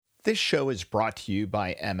This show is brought to you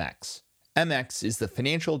by MX. MX is the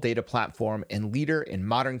financial data platform and leader in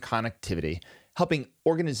modern connectivity, helping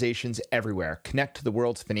organizations everywhere connect to the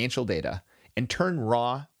world's financial data and turn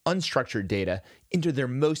raw, unstructured data into their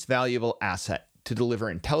most valuable asset to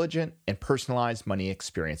deliver intelligent and personalized money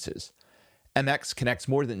experiences. MX connects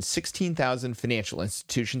more than 16,000 financial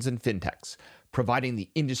institutions and fintechs, providing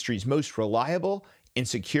the industry's most reliable and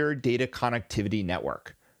secure data connectivity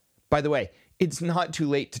network. By the way, it's not too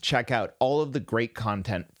late to check out all of the great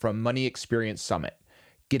content from Money Experience Summit.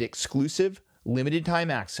 Get exclusive, limited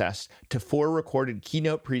time access to 4 recorded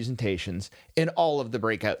keynote presentations and all of the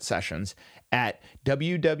breakout sessions at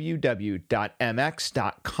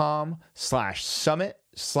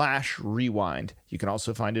www.mx.com/summit/rewind. You can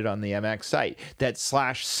also find it on the MX site. That's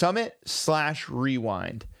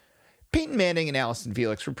 /summit/rewind. Peyton Manning and Allison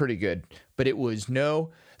Felix were pretty good, but it was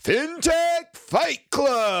no FinTech Fight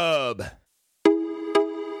Club.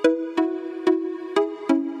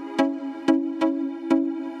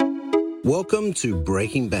 Welcome to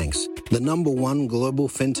Breaking Banks, the #1 global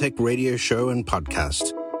fintech radio show and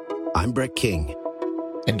podcast. I'm Brett King.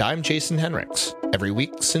 And I'm Jason Henricks. Every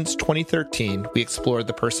week since 2013, we explore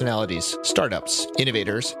the personalities, startups,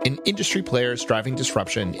 innovators, and industry players driving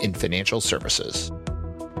disruption in financial services.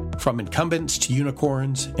 From incumbents to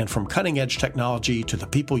unicorns, and from cutting-edge technology to the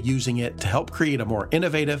people using it to help create a more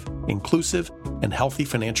innovative, inclusive, and healthy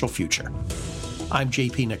financial future. I'm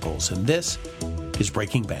JP Nichols, and this is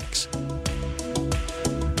Breaking Banks.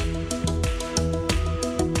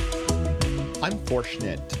 I'm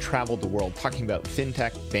fortunate to travel the world talking about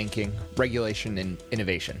fintech, banking, regulation, and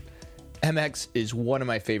innovation. MX is one of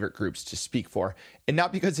my favorite groups to speak for, and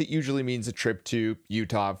not because it usually means a trip to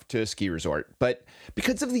Utah to a ski resort, but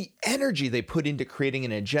because of the energy they put into creating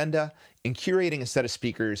an agenda and curating a set of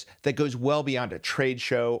speakers that goes well beyond a trade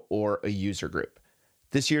show or a user group.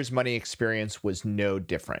 This year's Money Experience was no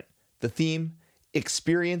different. The theme,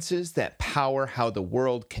 experiences that power how the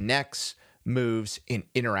world connects, moves, and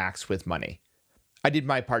interacts with money. I did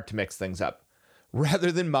my part to mix things up.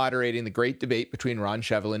 Rather than moderating the great debate between Ron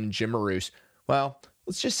Shevlin and Jim Marous, well,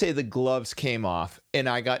 let's just say the gloves came off and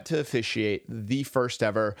I got to officiate the first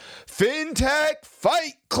ever FinTech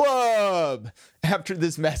Fight Club. After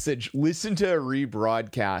this message, listen to a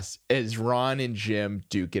rebroadcast as Ron and Jim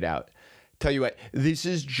duke it out. Tell you what, this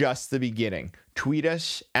is just the beginning. Tweet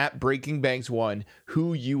us at BreakingBanks1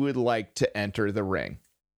 who you would like to enter the ring.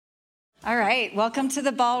 All right, welcome to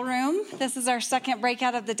the ballroom. This is our second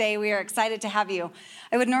breakout of the day. We are excited to have you.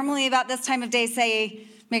 I would normally about this time of day say,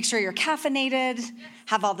 make sure you're caffeinated,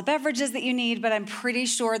 have all the beverages that you need, but I'm pretty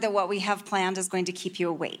sure that what we have planned is going to keep you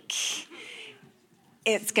awake.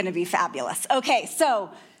 It's going to be fabulous. Okay,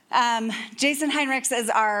 so Jason Henricks is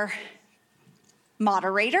our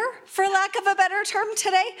moderator, for lack of a better term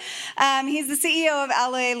today. He's the CEO of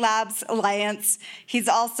LA Labs Alliance. He's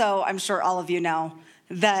also, I'm sure all of you know,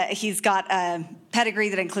 that he's got a pedigree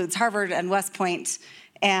that includes Harvard and West Point,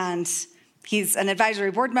 and he's an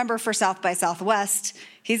advisory board member for South by Southwest.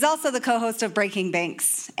 He's also the co-host of Breaking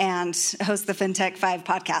Banks and hosts the FinTech 5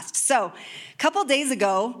 podcast. So a couple days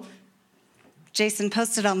ago, Jason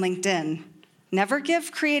posted on LinkedIn, never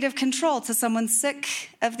give creative control to someone sick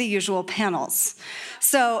of the usual panels.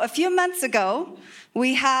 So a few months ago,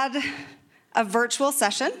 we had a virtual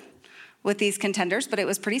session with these contenders, but it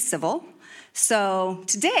was pretty civil. So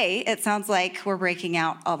today, it sounds like we're breaking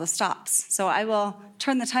out all the stops. So I will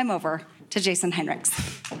turn the time over to Jason Henricks.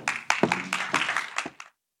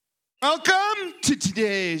 Welcome to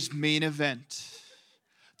today's main event,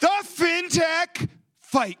 the FinTech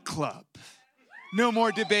Fight Club. No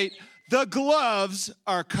more debate. The gloves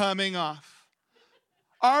are coming off.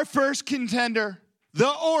 Our first contender,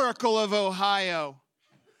 the Oracle of Ohio,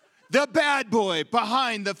 the bad boy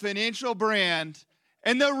behind the financial brand,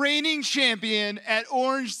 and the reigning champion at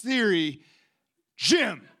Orange Theory,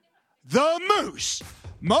 Jim the Moose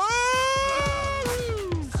Marous.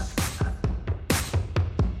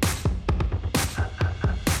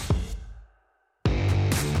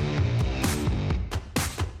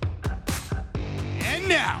 And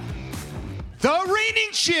now, the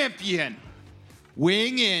reigning champion,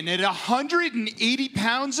 weighing in at 180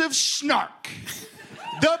 pounds of snark,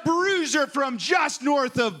 the bruiser from just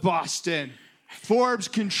north of Boston, Forbes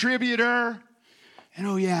contributor, and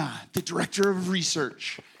oh yeah, the director of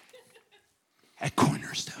research at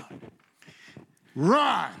Cornerstone,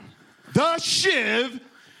 Ron the Shiv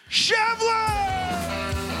Shevlin!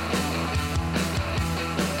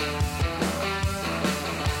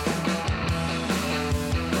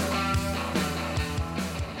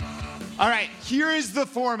 All right, here is the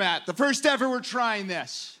format. The first ever we're trying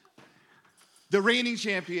this. The reigning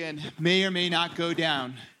champion may or may not go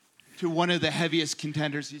down to one of the heaviest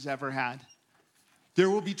contenders he's ever had. There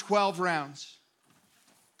will be 12 rounds.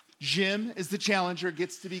 Jim, as the challenger,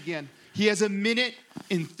 gets to begin. He has 1 minute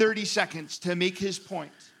and 30 seconds to make his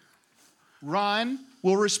point. Ron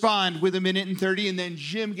will respond with 1 minute and 30, and then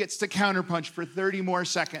Jim gets to counterpunch for 30 more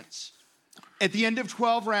seconds. At the end of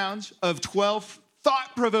 12 rounds of 12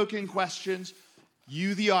 thought-provoking questions,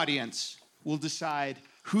 you, the audience, will decide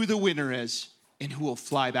who the winner is and who will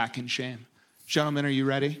fly back in shame. Gentlemen, are you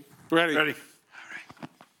ready? Ready. All right.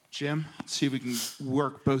 Jim, let's see if we can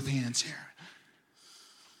work both hands here.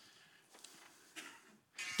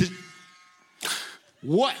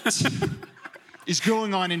 What is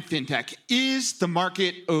going on in fintech? Is the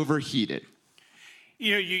market overheated?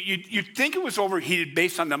 You know, you'd think it was overheated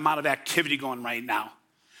based on the amount of activity going right now,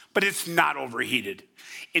 but it's not overheated.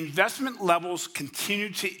 Investment levels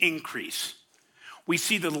continue to increase. We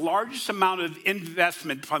see the largest amount of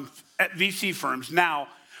investment from VC firms now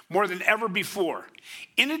more than ever before.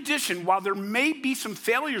 In addition, while there may be some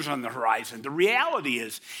failures on the horizon, the reality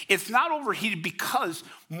is it's not overheated because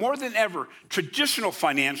more than ever, traditional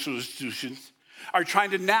financial institutions are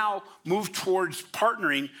trying to now move towards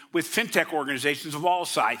partnering with fintech organizations of all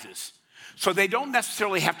sizes. So they don't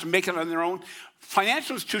necessarily have to make it on their own.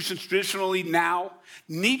 Financial institutions traditionally now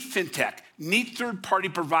need fintech, need third-party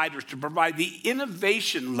providers to provide the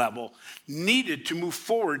innovation level needed to move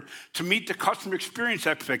forward to meet the customer experience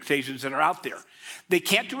expectations that are out there. They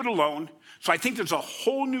can't do it alone, so I think there's a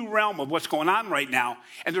whole new realm of what's going on right now,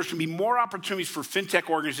 and there's going to be more opportunities for fintech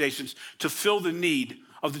organizations to fill the need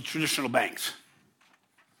of the traditional banks.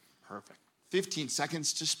 Perfect. 15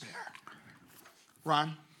 seconds to spare.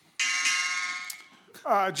 Ron?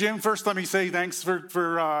 Jim, first let me say thanks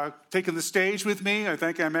for taking the stage with me. I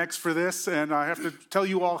thank MX for this, and I have to tell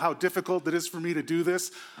you all how difficult it is for me to do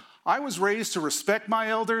this. I was raised to respect my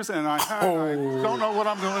elders, and I don't know what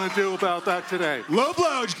I'm going to do about that today. Low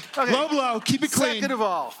blow. Okay. Low blow. Keep it clean. Second of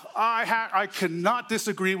all, I cannot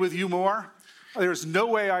disagree with you more. There's no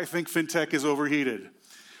way I think fintech is overheated.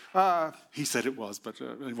 He said it was, but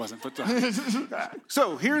it wasn't.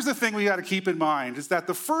 So here's the thing we got to keep in mind is that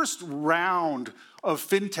the first round of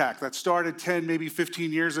fintech that started 10, maybe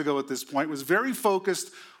 15 years ago at this point was very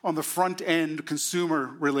focused on the front end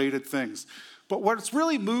consumer related things. But what it's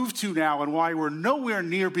really moved to now and why we're nowhere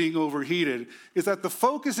near being overheated is that the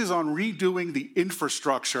focus is on redoing the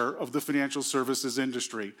infrastructure of the financial services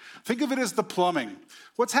industry. Think of it as the plumbing.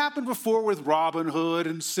 What's happened before with Robinhood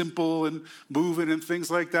and Simple and Movin' and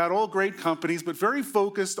things like that, all great companies, but very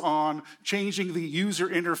focused on changing the user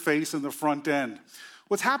interface in the front end.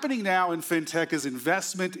 What's happening now in fintech is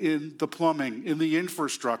investment in the plumbing, in the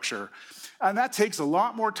infrastructure. And that takes a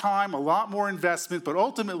lot more time, a lot more investment, but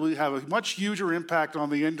ultimately have a much huger impact on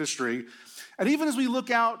the industry. And even as we look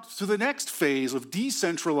out to the next phase of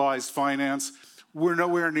decentralized finance, we're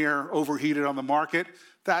nowhere near overheated on the market.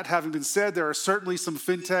 That having been said, there are certainly some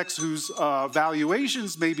fintechs whose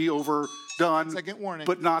valuations may be overdone, Second warning.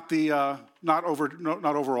 but not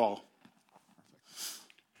overall.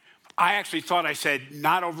 I actually thought I said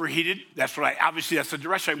not overheated. That's the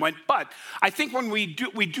direction I went. But I think when we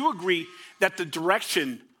do agree that the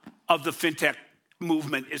direction of the fintech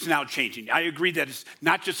movement is now changing. I agree that it's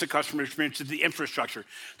not just the customer experience, it's the infrastructure.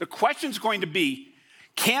 The question is going to be,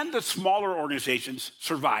 can the smaller organizations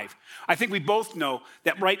survive? I think we both know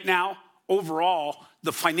that right now, overall,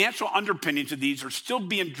 the financial underpinnings of these are still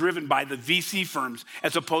being driven by the VC firms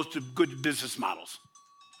as opposed to good business models.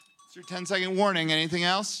 It's your 10-second warning. Anything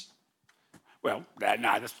else? Well,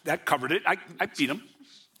 that covered it. I beat them.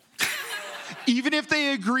 Even if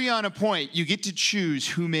they agree on a point, you get to choose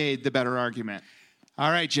who made the better argument.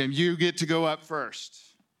 All right, Jim, you get to go up first.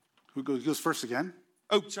 Who goes first again?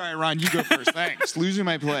 Oh, sorry, Ron, you go first. Thanks. Losing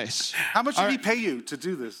my place. How much did he pay you to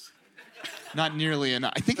do this? Not nearly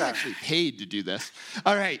enough. I think I actually paid to do this.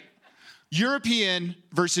 All right. European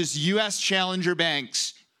versus U.S. challenger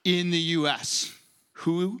banks in the U.S.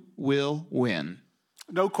 Who will win?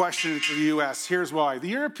 No question it's the U.S. Here's why. The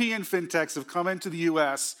European fintechs have come into the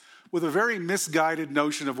U.S. with a very misguided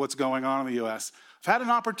notion of what's going on in the U.S. I've had an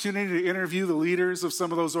opportunity to interview the leaders of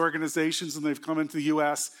some of those organizations, and they've come into the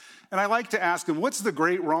U.S., and I like to ask them, what's the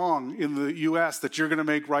great wrong in the U.S. that you're going to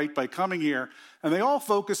make right by coming here? And they all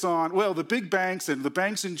focus on, well, the big banks and the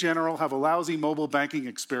banks in general have a lousy mobile banking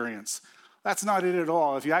experience. That's not it at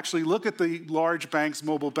all. If you actually look at the large banks'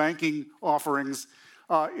 mobile banking offerings,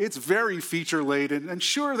 it's very feature-laden. And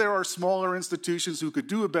sure, there are smaller institutions who could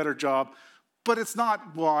do a better job, but it's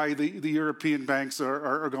not why the European banks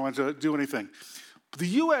are going to do anything. The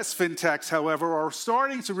US fintechs, however, are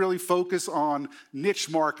starting to really focus on niche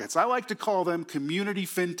markets. I like to call them community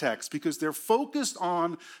fintechs because they're focused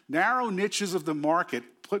on narrow niches of the market.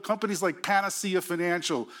 Companies like Panacea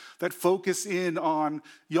Financial that focus in on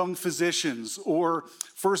young physicians, or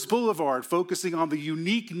First Boulevard focusing on the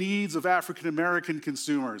unique needs of African American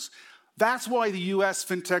consumers. That's why the US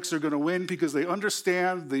fintechs are going to win, because they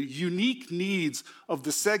understand the unique needs of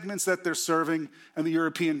the segments that they're serving, and the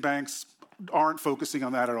European banks aren't focusing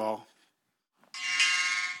on that at all.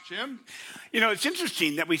 Jim? It's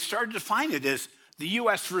interesting that we started to find it as the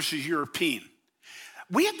US versus European.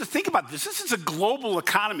 We have to think about this. This is a global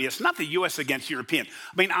economy. It's not the US against European.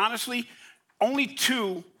 I mean, honestly, only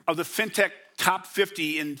 2 of the fintech top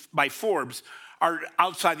 50 by Forbes are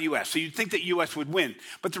outside the US. So you'd think that US would win.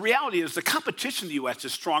 But the reality is the competition in the US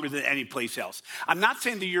is stronger than any place else. I'm not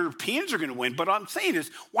saying the Europeans are going to win, but what I'm saying is,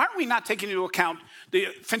 why are we not taking into account the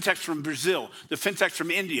fintechs from Brazil, the fintechs from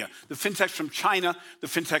India, the fintechs from China, the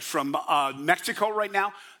fintechs from Mexico right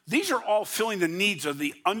now? These are all filling the needs of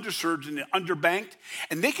the underserved and the underbanked,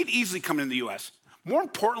 and they could easily come in the US. More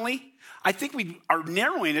importantly, I think we are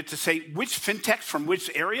narrowing it to say which fintechs from which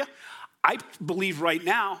area. I believe right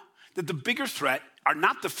now that the bigger threat are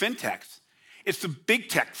not the fintechs. It's the big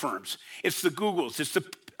tech firms. It's the Googles. It's the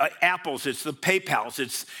Apples. It's the PayPals.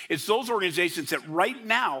 It's those organizations that right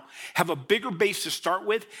now have a bigger base to start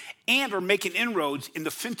with and are making inroads in the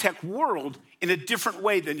fintech world in a different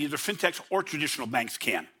way than either fintechs or traditional banks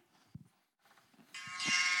can.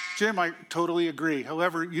 Jim, I totally agree.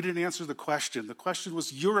 However, you didn't answer the question. The question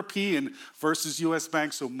was European versus US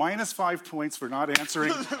banks, so -5 points for not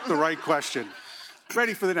answering the right question.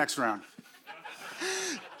 Ready for the next round.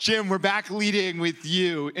 Jim, we're back leading with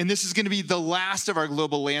you, and this is going to be the last of our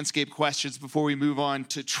global landscape questions before we move on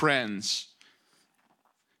to trends.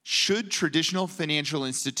 Should traditional financial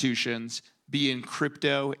institutions be in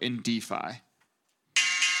crypto and DeFi?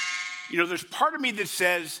 There's part of me that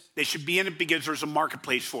says they should be in it because there's a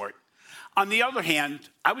marketplace for it. On the other hand,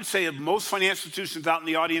 I would say of most financial institutions out in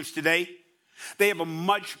the audience today, they have a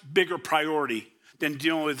much bigger priority than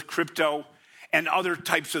dealing with crypto and other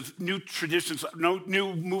types of new traditions,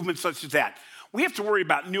 new movements such as that. We have to worry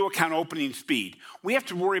about new account opening speed. We have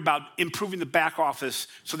to worry about improving the back office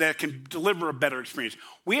so that it can deliver a better experience.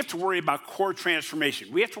 We have to worry about core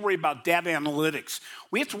transformation. We have to worry about data analytics.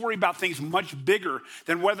 We have to worry about things much bigger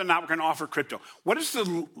than whether or not we're going to offer crypto. What is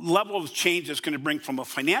the level of change that's going to bring from a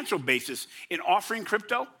financial basis in offering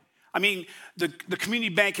crypto? I mean, the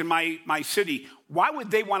community bank in my city, why would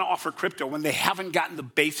they want to offer crypto when they haven't gotten the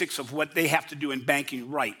basics of what they have to do in banking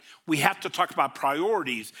right? We have to talk about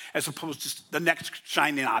priorities as opposed to the next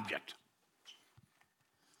shining object.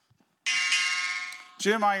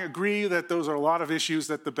 Jim, I agree that those are a lot of issues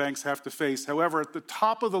that the banks have to face. However, at the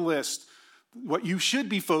top of the list, what you should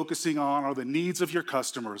be focusing on are the needs of your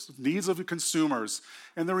customers, the needs of the consumers.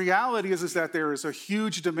 And the reality is that there is a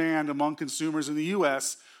huge demand among consumers in the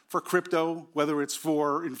US for crypto, whether it's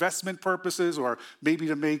for investment purposes or maybe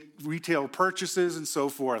to make retail purchases and so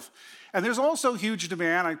forth. And there's also huge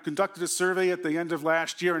demand. I conducted a survey at the end of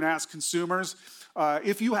last year and asked consumers,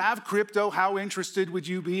 if you have crypto, how interested would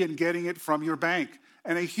you be in getting it from your bank?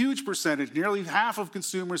 And a huge percentage, nearly half of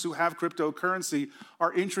consumers who have cryptocurrency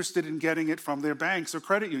are interested in getting it from their banks or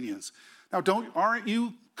credit unions. Now, aren't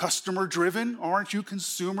you customer-driven? Aren't you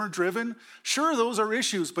consumer-driven? Sure, those are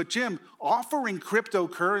issues, but Jim, offering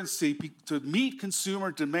cryptocurrency to meet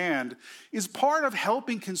consumer demand is part of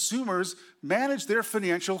helping consumers manage their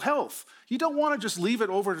financial health. You don't want to just leave it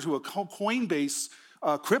over to a Coinbase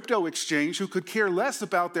crypto exchange who could care less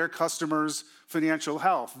about their customers' financial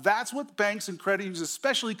health. That's what banks and credit unions,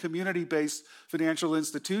 especially community-based financial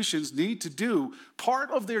institutions, need to do. Part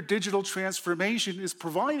of their digital transformation is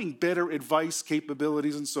providing better advice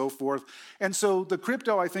capabilities and so forth. And so the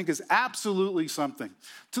crypto, I think, is absolutely something.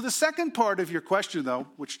 To the second part of your question, though,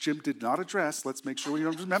 which Jim did not address, let's make sure we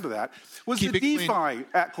don't remember that, was the DeFi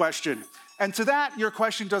question. And to that, your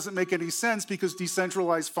question doesn't make any sense because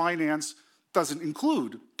decentralized finance doesn't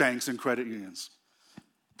include banks and credit unions.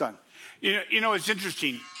 Done. It's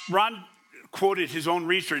interesting. Ron quoted his own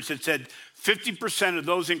research that said 50% of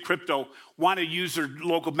those in crypto want to use their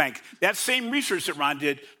local bank. That same research that Ron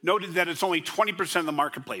did noted that it's only 20% of the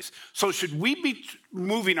marketplace. So should we be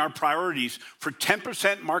moving our priorities for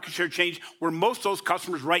 10% market share change where most of those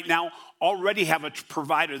customers right now already have a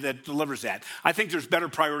provider that delivers that? I think there's better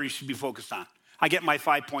priorities to be focused on. I get my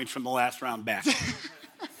 5 points from the last round back.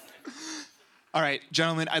 All right,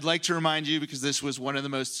 gentlemen, I'd like to remind you, because this was one of the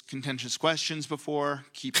most contentious questions before,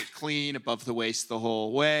 keep it clean, above the waist the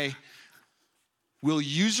whole way. Will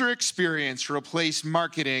user experience replace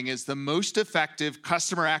marketing as the most effective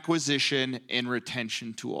customer acquisition and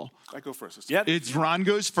retention tool? I go first. Yep. It's Ron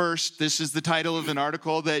Goes First. This is the title of an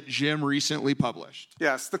article that Jim recently published.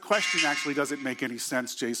 Yes, the question actually doesn't make any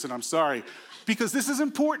sense, Jason. I'm sorry. Because this is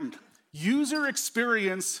important. User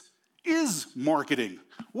experience is marketing.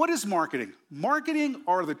 What is marketing? Marketing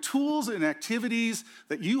are the tools and activities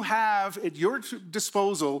that you have at your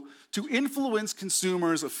disposal to influence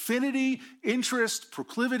consumers' affinity, interest,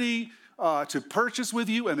 proclivity to purchase with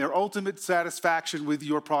you and their ultimate satisfaction with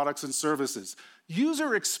your products and services.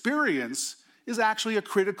 User experience is actually a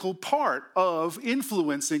critical part of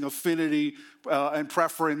influencing affinity and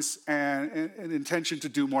preference and intention to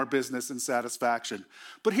do more business and satisfaction.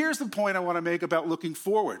 But here's the point I want to make about looking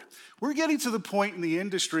forward. We're getting to the point in the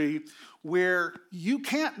industry where you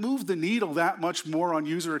can't move the needle that much more on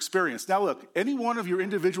user experience. Now look, any one of your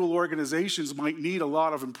individual organizations might need a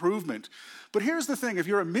lot of improvement. But here's the thing, if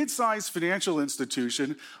you're a mid-sized financial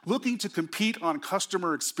institution looking to compete on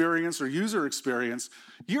customer experience or user experience,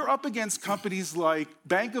 you're up against companies like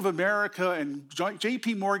Bank of America and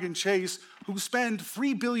JP Morgan Chase who spend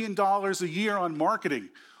 $3 billion a year on marketing.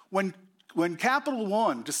 When Capital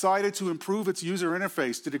One decided to improve its user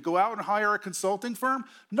interface, did it go out and hire a consulting firm?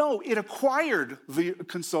 No, it acquired the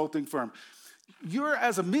consulting firm. You're,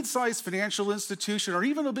 as a mid-sized financial institution, or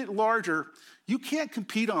even a bit larger, you can't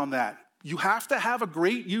compete on that. You have to have a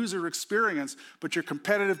great user experience, but your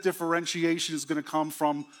competitive differentiation is going to come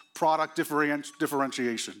from product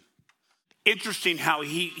differentiation. Interesting how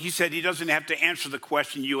he said he doesn't have to answer the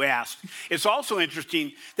question you asked. It's also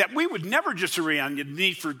interesting that we would never disagree on the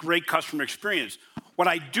need for great customer experience. What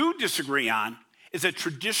I do disagree on is that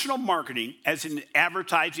traditional marketing, as in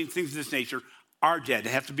advertising, things of this nature, are dead. They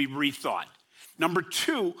have to be rethought. Number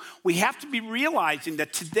two, we have to be realizing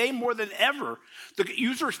that today more than ever, the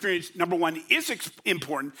user experience, number one, is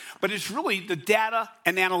important, but it's really the data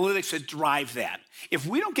and analytics that drive that. If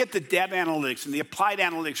we don't get the data analytics and the applied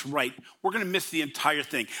analytics right, we're going to miss the entire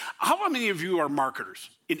thing. How many of you are marketers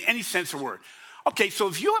in any sense of the word? Okay, so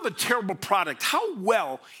if you have a terrible product, how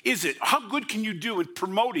well is it? How good can you do in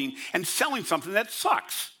promoting and selling something that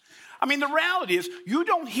sucks? I mean, the reality is you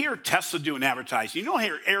don't hear Tesla doing advertising. You don't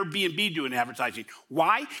hear Airbnb doing advertising.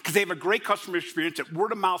 Why? Because they have a great customer experience that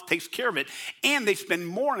word of mouth takes care of it, and they spend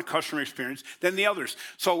more on a customer experience than the others.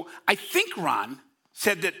 So I think Ron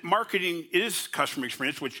said that marketing is customer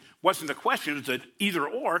experience, which wasn't the question. It's an either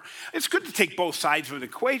or. It's good to take both sides of an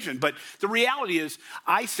equation, but the reality is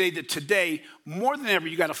I say that today, more than ever,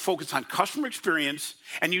 you got to focus on customer experience,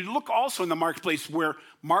 and you look also in the marketplace where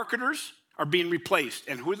marketers are being replaced.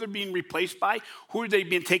 And who are they being replaced by? Who are they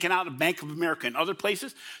being taken out of Bank of America and other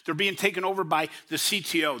places? They're being taken over by the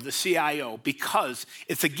CTO, the CIO, because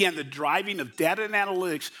it's, again, the driving of data and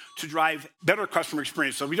analytics to drive better customer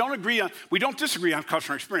experience. So we don't disagree on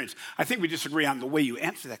customer experience. I think we disagree on the way you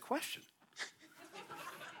answer that question.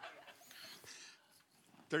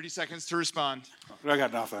 30 seconds to respond. I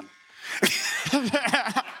got nothing.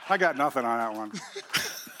 I got nothing on that one.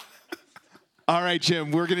 All right,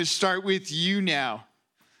 Jim, we're going to start with you now.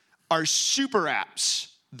 Are super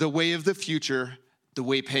apps the way of the future, the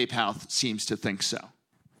way PayPal seems to think so?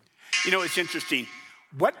 You know, it's interesting.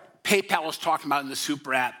 What PayPal is talking about in the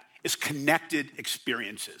super app is connected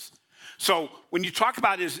experiences. So when you talk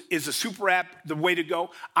about is a super app the way to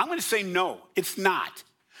go, I'm going to say no, it's not.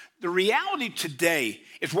 The reality today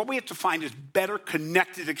is what we have to find is better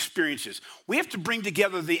connected experiences. We have to bring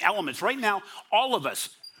together the elements. Right now, all of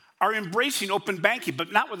us are embracing open banking,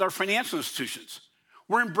 but not with our financial institutions.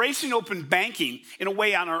 We're embracing open banking in a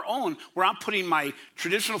way on our own where I'm putting my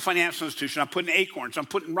traditional financial institution, I'm putting Acorns, I'm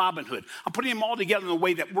putting Robinhood, I'm putting them all together in a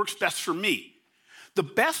way that works best for me. The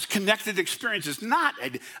best connected experience is not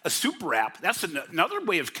a super app. That's another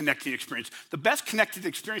way of connecting experience. The best connected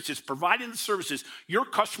experience is providing the services your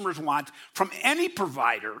customers want from any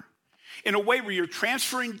provider in a way where you're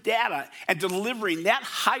transferring data and delivering that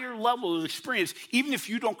higher level of experience, even if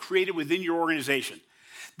you don't create it within your organization.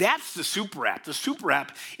 That's the super app. The super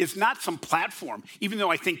app is not some platform, even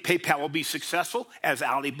though I think PayPal will be successful, as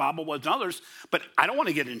Alibaba was and others, but I don't want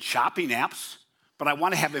to get in shopping apps, but I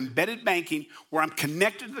want to have embedded banking where I'm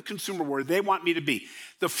connected to the consumer where they want me to be.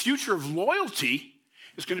 The future of loyalty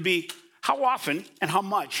is going to be how often and how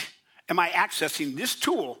much am I accessing this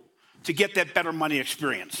tool to get that better money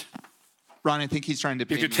experience. Ron, I think he's trying to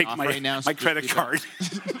pay me take off my, right now. my credit card.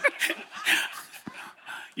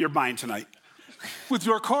 You're buying tonight. With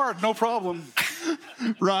your card, no problem.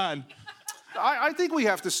 Ron. I think we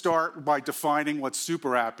have to start by defining what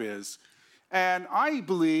super app is. And I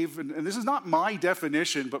believe, and this is not my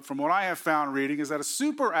definition, but from what I have found reading, is that a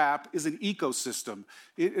super app is an ecosystem.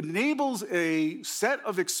 It enables a set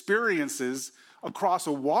of experiences across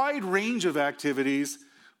a wide range of activities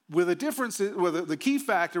with a difference, the key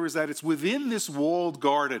factor is that it's within this walled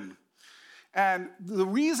garden. And the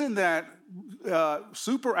reason that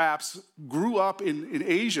super apps grew up in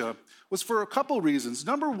Asia was for a couple reasons.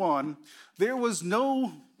 Number one, there was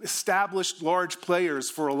no established large players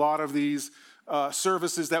for a lot of these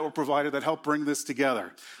services that were provided that helped bring this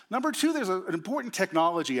together. Number two, there's an important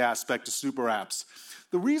technology aspect to super apps.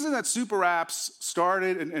 The reason that super apps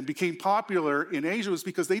started and became popular in Asia was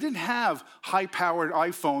because they didn't have high-powered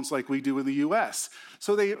iPhones like we do in the US.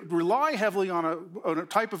 So they rely heavily on a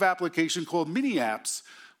type of application called mini apps,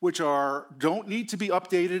 which don't need to be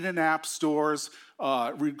updated in app stores,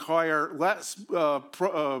 require less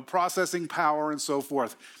processing power, and so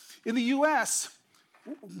forth. In the US,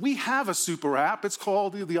 we have a super app. It's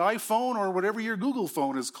called the iPhone or whatever your Google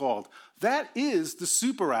phone is called. That is the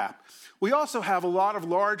super app. We also have a lot of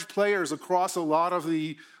large players across a lot of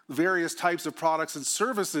the various types of products and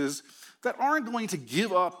services that aren't going to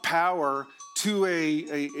give up power to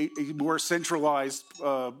a more centralized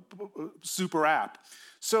super app.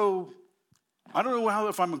 So I don't know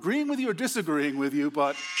if I'm agreeing with you or disagreeing with you,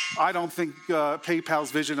 but I don't think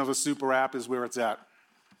PayPal's vision of a super app is where it's at.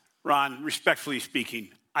 Ron, respectfully speaking,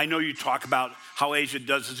 I know you talk about how Asia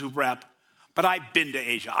does the super app, but I've been to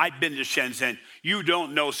Asia. I've been to Shenzhen. You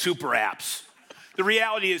don't know super apps. The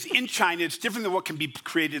reality is, in China, it's different than what can be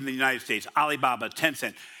created in the United States. Alibaba,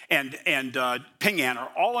 Tencent, and Ping An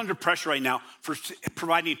are all under pressure right now for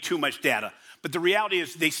providing too much data. But the reality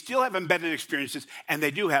is they still have embedded experiences, and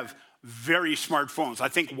they do have very smart phones. I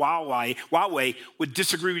think Huawei would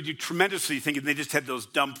disagree with you tremendously, thinking they just had those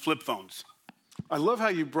dumb flip phones. I love how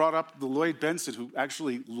you brought up the Lloyd Bentsen, who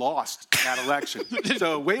actually lost that election.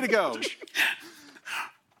 So, way to go.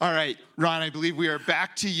 All right, Ron, I believe we are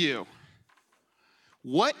back to you.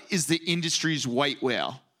 What is the industry's white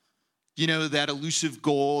whale? You know, that elusive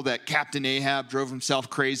goal that Captain Ahab drove himself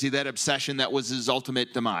crazy, that obsession that was his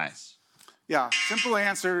ultimate demise? Yeah, simple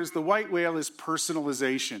answer is the white whale is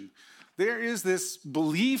personalization. There is this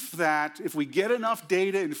belief that if we get enough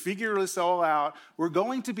data and figure this all out, we're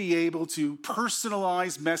going to be able to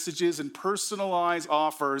personalize messages and personalize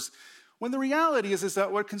offers, when the reality is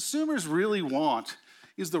that what consumers really want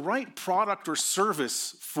is the right product or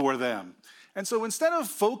service for them. And so instead of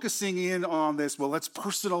focusing in on this, well, let's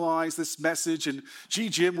personalize this message, and gee,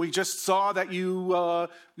 Jim, we just saw that you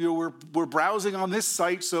were browsing on this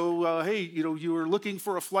site, so hey, you were looking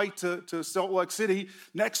for a flight to Salt Lake City.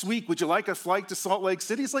 Next week, would you like a flight to Salt Lake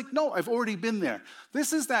City? It's like, no, I've already been there.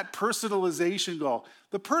 This is that personalization goal.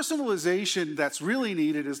 The personalization that's really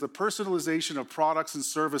needed is the personalization of products and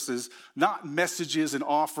services, not messages and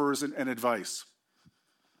offers and advice.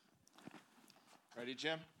 Ready,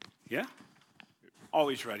 Jim? Yeah.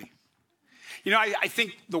 Always ready. You know, I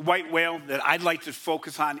think the white whale that I'd like to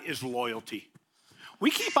focus on is loyalty.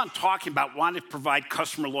 We keep on talking about wanting to provide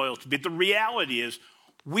customer loyalty, but the reality is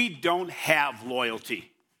we don't have loyalty.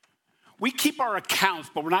 We keep our accounts,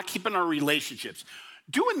 but we're not keeping our relationships.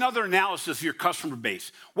 Do another analysis of your customer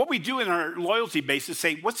base. What we do in our loyalty base is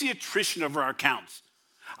say, what's the attrition of our accounts?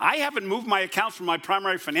 I haven't moved my accounts from my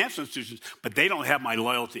primary financial institutions, but they don't have my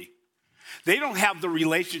loyalty. They don't have the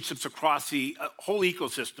relationships across the whole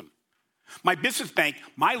ecosystem. My business bank,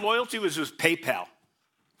 my loyalty was with PayPal.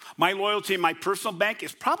 My loyalty in my personal bank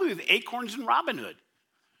is probably with Acorns and Robinhood.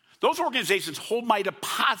 Those organizations hold my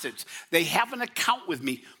deposits. They have an account with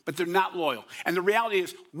me, but they're not loyal. And the reality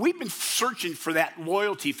is we've been searching for that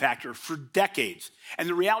loyalty factor for decades. And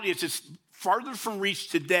the reality is it's farther from reach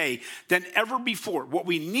today than ever before. What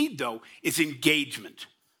we need, though, is engagement.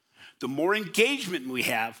 The more engagement we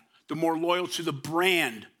have, the more loyal to the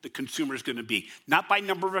brand the consumer is going to be. Not by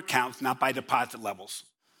number of accounts, not by deposit levels.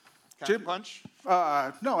 Jim, punch?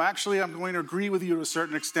 No, actually, I'm going to agree with you to a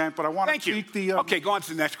certain extent, but I want to tweak the... okay, go on to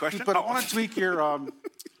the next question. But I want to tweak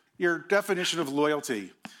your definition of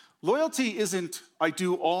loyalty. Loyalty isn't, I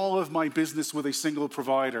do all of my business with a single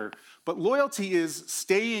provider, but loyalty is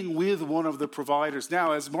staying with one of the providers.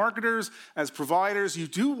 Now, as marketers, as providers, you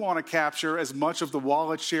do want to capture as much of the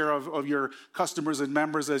wallet share of your customers and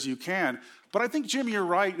members as you can. But I think, Jim, you're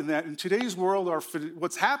right in that in today's world,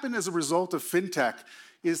 what's happened as a result of fintech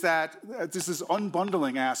is that this is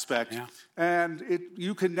unbundling aspect. Yeah. And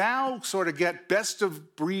you can now sort of get best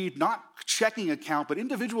of breed, not checking account, but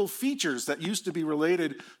individual features that used to be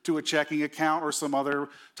related to a checking account or some other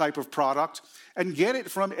type of product, and get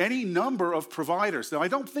it from any number of providers. Now, I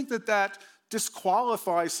don't think that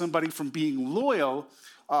disqualifies somebody from being loyal.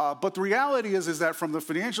 But the reality is that from the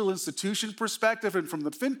financial institution perspective and from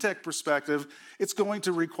the fintech perspective, it's going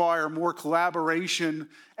to require more collaboration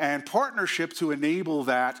and partnership to enable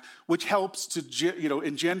that, which helps to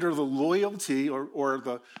engender the loyalty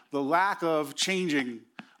or the lack of changing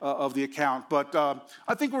of the account. But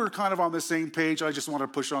I think we're kind of on the same page. I just want to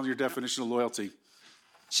push on your definition of loyalty.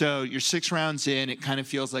 So you're 6 rounds in. It kind of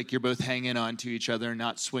feels like you're both hanging on to each other,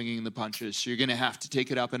 not swinging the punches. So you're going to have to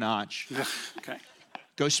take it up a notch. Okay.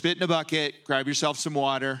 Go spit in a bucket. Grab yourself some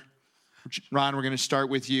water. Ron, we're going to start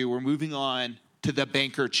with you. We're moving on to the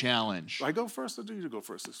banker challenge. Do I go first or do you go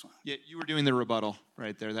first this time? Yeah, you were doing the rebuttal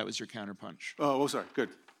right there. That was your counterpunch. Oh, sorry. Good.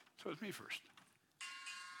 So it's me first.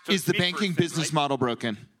 So Is the banking business model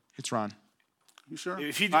broken? It's Ron. You sure?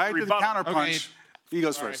 If you do I did the rebuttal. counterpunch. Okay. He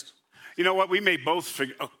goes first. You know what? We may both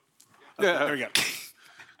figure. Oh, Yeah. there we go.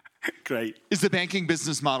 Great. Is the banking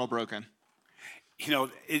business model broken? You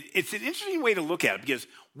know, it's an interesting way to look at it because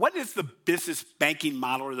what is the business banking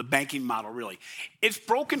model or the banking model really? It's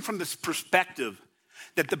broken from this perspective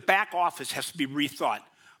that the back office has to be rethought.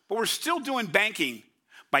 But we're still doing banking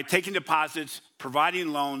by taking deposits, providing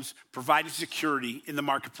loans, providing security in the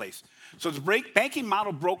marketplace. So is the banking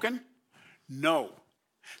model broken? No.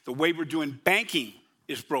 The way we're doing banking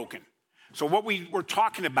is broken. So what we're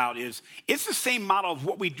talking about is it's the same model of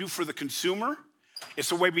what we do for the consumer. It's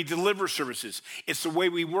the way we deliver services. It's the way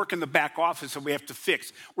we work in the back office that we have to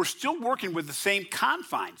fix. We're still working with the same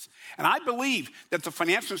confines. And I believe that the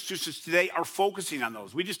financial institutions today are focusing on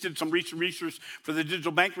those. We just did some research for the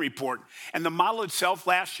digital banking report. And the model itself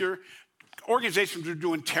last year, organizations were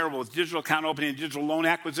doing terrible with digital account opening and digital loan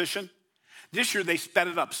acquisition. This year, they sped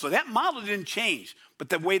it up. So that model didn't change, but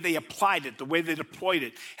the way they applied it, the way they deployed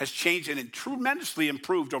it has changed and it tremendously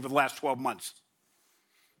improved over the last 12 months.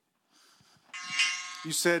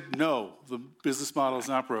 You said no, the business model is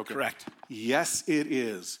not broken. Correct. Yes, it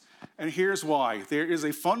is. And here's why. There is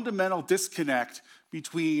a fundamental disconnect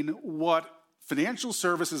between what financial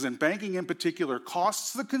services and banking in particular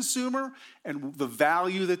costs the consumer and the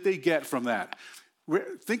value that they get from that.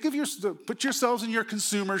 Put yourselves in your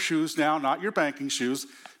consumer shoes now, not your banking shoes.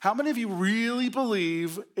 How many of you really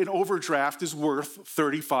believe an overdraft is worth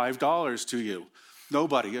 $35 to you?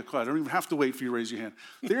 Nobody. I don't even have to wait for you to raise your hand.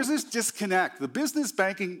 There's this disconnect. The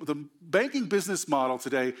banking business model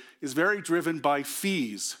today is very driven by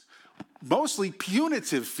fees, mostly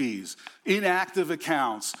punitive fees, inactive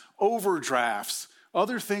accounts, overdrafts,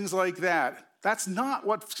 other things like that. That's not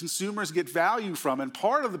what consumers get value from. And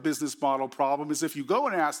part of the business model problem is if you go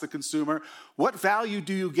and ask the consumer, what value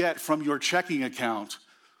do you get from your checking account?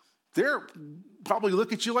 They're probably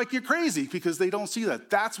look at you like you're crazy because they don't see that.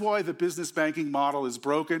 That's why the business banking model is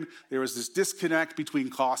broken. There is this disconnect between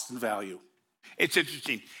cost and value. It's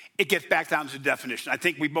interesting. It gets back down to the definition. I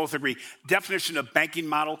think we both agree. Definition of banking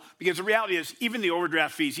model, because the reality is even the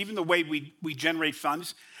overdraft fees, even the way we generate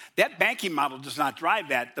funds, that banking model does not drive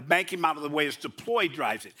that. The banking model, the way it's deployed,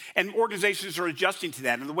 drives it. And organizations are adjusting to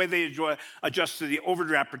that. And the way they adjust to the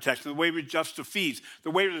overdraft protection, the way we adjust to fees,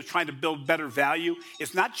 the way they're trying to build better value,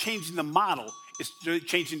 it's not changing the model. It's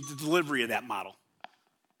changing the delivery of that model.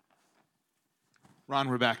 Ron,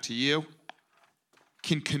 we're back to you.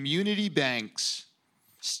 Can community banks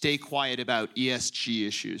stay quiet about ESG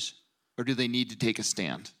issues, or do they need to take a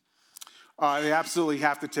stand? They absolutely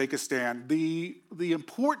have to take a stand. The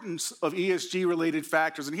importance of ESG-related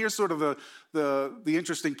factors, and here's sort of the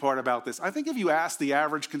interesting part about this. I think if you ask the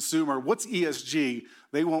average consumer, what's ESG,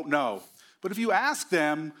 they won't know. But if you ask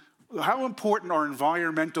them, how important are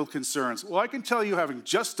environmental concerns? Well, I can tell you, having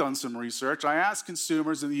just done some research, I asked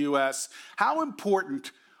consumers in the U.S., how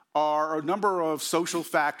important are a number of social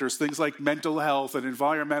factors, things like mental health and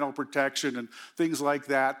environmental protection and things like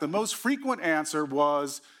that. The most frequent answer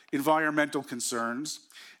was environmental concerns.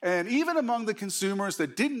 And even among the consumers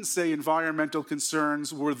that didn't say environmental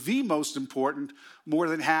concerns were the most important, more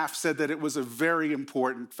than half said that it was a very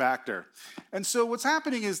important factor. And so what's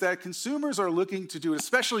happening is that consumers are looking to do,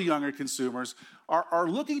 especially younger consumers, are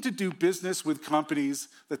looking to do business with companies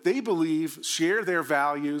that they believe share their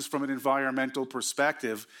values from an environmental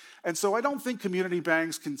perspective. And so I don't think community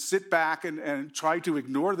banks can sit back and try to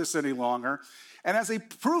ignore this any longer. And as a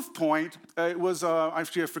proof point, it was,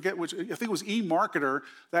 actually I forget which, I think it was eMarketer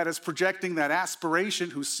that is projecting that Aspiration,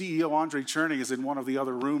 whose CEO Andre Cherny is in one of the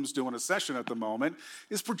other rooms doing a session at the moment,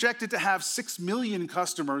 is projected to have 6 million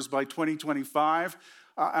customers by 2025.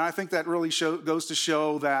 And I think that really goes to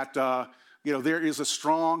show that there is a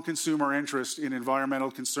strong consumer interest in environmental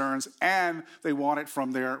concerns, and they want it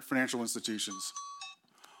from their financial institutions.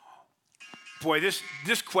 Boy,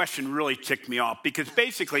 this question really ticked me off because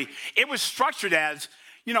basically it was structured as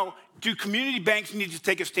Do community banks need to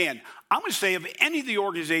take a stand? I'm going to say of any of the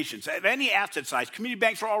organizations, of any asset size, community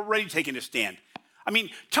banks are already taking a stand. I mean,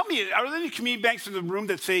 tell me, are there any community banks in the room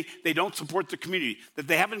that say they don't support the community, that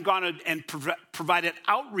they haven't gone and provided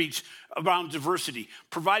outreach around diversity,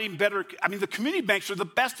 providing better? I mean, the community banks are the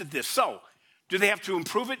best at this. So, do they have to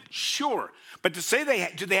improve it? Sure. But to say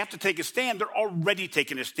do they have to take a stand? They're already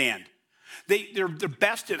taking a stand. They're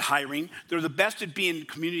best at hiring. They're the best at being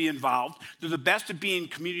community involved. They're the best at being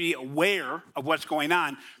community aware of what's going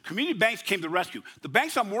on. Community banks came to the rescue. The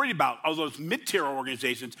banks I'm worried about are those mid-tier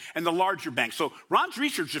organizations and the larger banks. So Ron's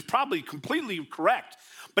research is probably completely correct,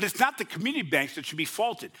 but it's not the community banks that should be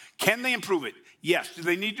faulted. Can they improve it? Yes. Do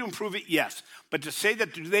they need to improve it? Yes. But to say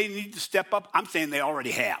that do they need to step up, I'm saying they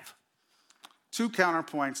already have. 2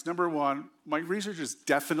 counterpoints. Number one, my research is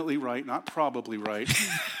definitely right, not probably right.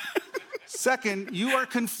 Second, you are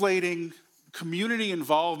conflating community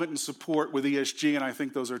involvement and support with ESG, and I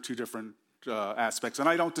think those are 2 different aspects. And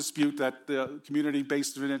I don't dispute that the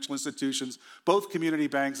community-based financial institutions, both community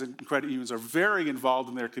banks and credit unions, are very involved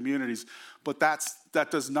in their communities, but that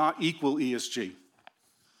does not equal ESG.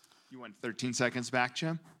 You want 13 seconds back,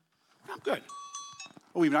 Jim? I'm good.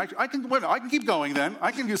 Oh, even I can keep going then.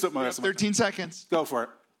 I can use something else. 13 seconds. Go for it.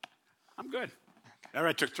 I'm good. All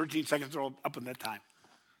right, took 13 seconds to roll up in that time.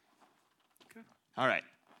 Good. All right.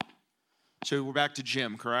 So we're back to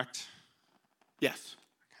Jim, correct? Yes.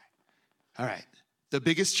 Okay. All right. The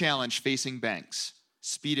biggest challenge facing banks: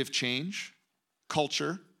 speed of change,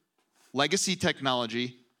 culture, legacy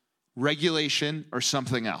technology, regulation, or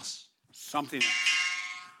something else? Something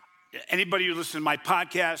else. Anybody who listens to my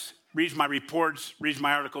podcast, reads my reports, reads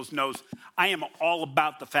my articles, knows I am all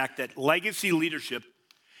about the fact that legacy leadership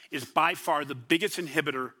is by far the biggest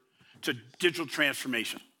inhibitor to digital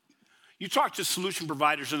transformation. You talk to solution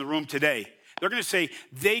providers in the room today, they're going to say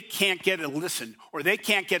they can't get a listen or they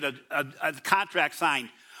can't get a contract signed,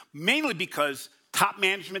 mainly because top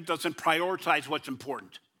management doesn't prioritize what's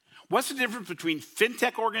important. What's the difference between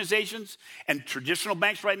fintech organizations and traditional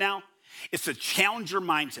banks right now? It's a challenger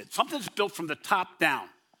mindset, something that's built from the top down.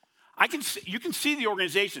 You can see the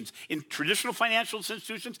organizations in traditional financial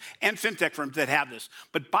institutions and fintech firms that have this.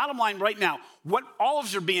 But bottom line right now, what all of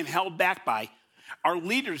us are being held back by are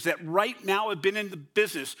leaders that right now have been in the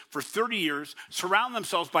business for 30 years, surround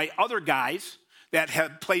themselves by other guys that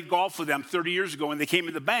have played golf with them 30 years ago when they came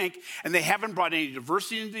in the bank, and they haven't brought any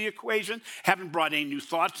diversity into the equation, haven't brought any new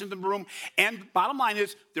thoughts into the room. And bottom line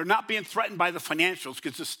is, they're not being threatened by the financials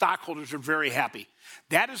because the stockholders are very happy.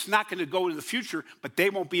 That is not going to go to the future, but they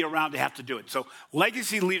won't be around to have to do it. So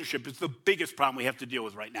legacy leadership is the biggest problem we have to deal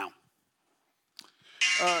with right now.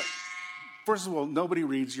 First of all, nobody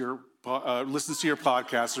reads listens to your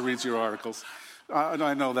podcast or reads your articles. And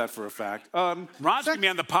I know that for a fact. Ron's going to be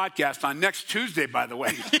on the podcast on next Tuesday, by the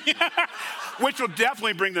way, which will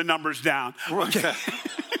definitely bring the numbers down. Okay.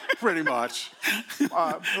 Pretty much.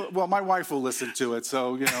 Well, my wife will listen to it,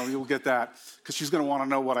 so you'll get that because she's going to want to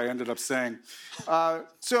know what I ended up saying.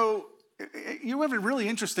 So you have a really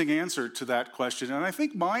interesting answer to that question, and I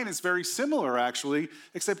think mine is very similar, actually,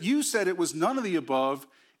 except you said it was none of the above,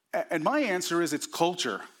 and my answer is it's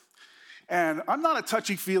culture. And I'm not a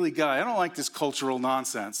touchy-feely guy. I don't like this cultural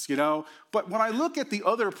nonsense, But when I look at the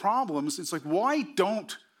other problems, it's like, why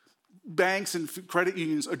don't banks and credit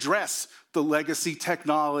unions address the legacy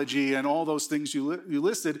technology and all those things you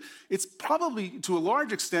listed? It's probably, to a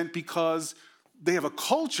large extent, because they have a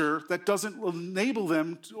culture that doesn't enable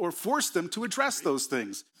them or force them to address those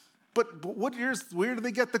things. But where do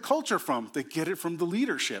they get the culture from? They get it from the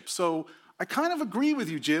leadership. So I kind of agree with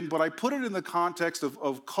you, Jim, but I put it in the context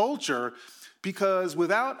of culture because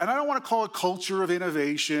and I don't want to call it culture of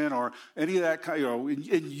innovation or any of that kind,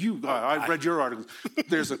 I've read your articles.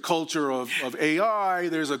 There's a culture of AI,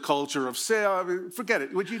 there's a culture of sales. Forget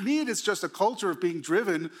it. What you need is just a culture of being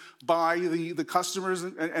driven by the customers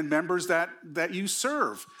and members that you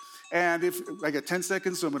serve. And if I get 10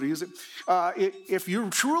 seconds, so I'm going to use it. If you're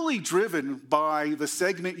truly driven by the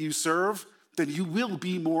segment you serve, then you will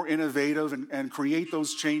be more innovative and create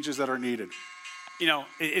those changes that are needed.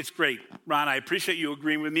 It's great, Ron. I appreciate you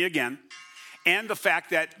agreeing with me again. And the fact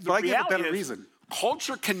that the reality is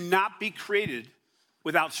culture cannot be created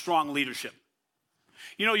without strong leadership.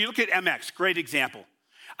 You look at MX, great example.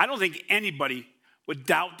 I don't think anybody would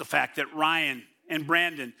doubt the fact that Ryan and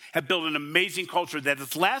Brandon have built an amazing culture that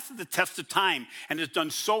has lasted the test of time and has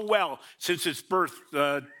done so well since its birth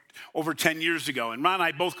over 10 years ago. And Ron and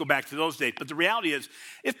I both go back to those days. But the reality is,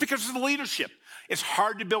 it's because of the leadership. It's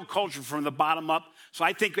hard to build culture from the bottom up. So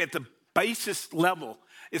I think at the basis level,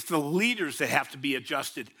 it's the leaders that have to be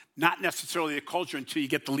adjusted, not necessarily the culture until you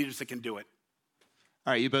get the leaders that can do it.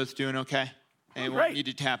 All right, you both doing okay? Anyone great. need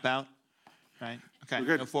to tap out? Right? Okay, We're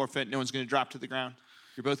good. no forfeit. No one's going to drop to the ground.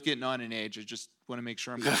 You're both getting on in age. I just want to make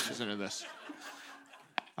sure I'm cognizant of this.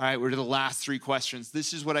 All right, we're to the last 3 questions.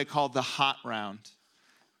 This is what I call the hot round.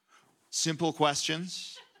 Simple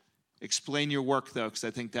questions. Explain your work, though, because I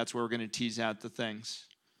think that's where we're going to tease out the things.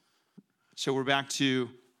 So we're back to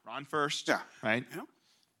Ron first, Yeah. right? Yeah.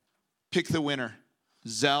 Pick the winner.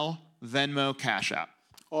 Zelle, Venmo, Cash App.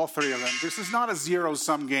 All 3 of them. This is not a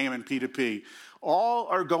zero-sum game in P2P. All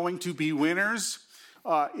are going to be winners,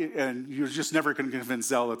 and you're just never going to convince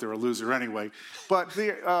Zelle that they're a loser anyway. But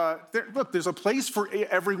look, there's a place for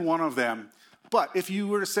every one of them. But if you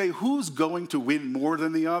were to say who's going to win more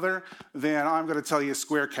than the other, then I'm going to tell you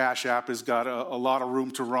Square Cash App has got a lot of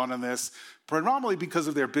room to run in this, predominantly because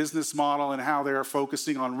of their business model and how they're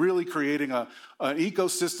focusing on really creating an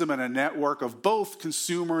ecosystem and a network of both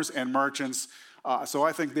consumers and merchants. So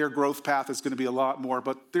I think their growth path is going to be a lot more.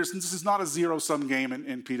 But this is not a zero-sum game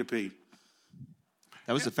in P2P.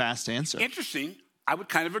 That was a fast answer. Interesting. I would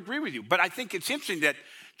kind of agree with you. But I think it's interesting that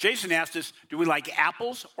Jason asked us, do we like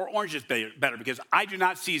apples or oranges better? Because I do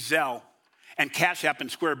not see Zelle and Cash App and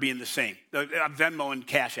Square being the same. Venmo and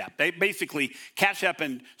Cash App. They basically, Cash App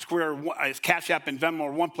and Square, Cash App and Venmo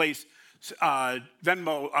are one place,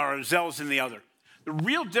 Venmo or Zelle's in the other. The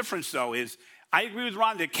real difference, though, is I agree with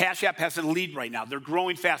Ron that Cash App has a lead right now. They're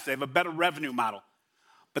growing fast. They have a better revenue model.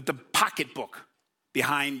 But the pocketbook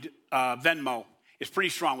behind Venmo is pretty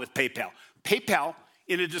strong with PayPal. PayPal,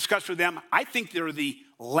 in a discussion with them, I think they're the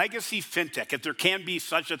legacy fintech. If there can be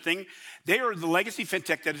such a thing, they are the legacy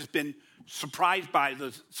fintech that has been surprised by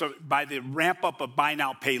the ramp up of buy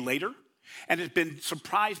now, pay later, and has been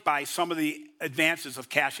surprised by some of the advances of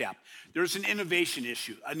Cash App. There's an innovation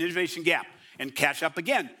issue, an innovation gap, and Cash App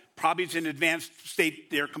again probably is in advanced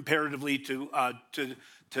state there comparatively to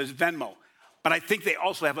Venmo. But I think they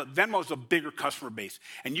also have Venmo's a bigger customer base,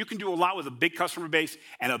 and you can do a lot with a big customer base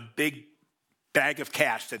and a big bag of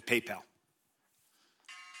cash at PayPal.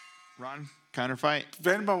 Ron, counterfight.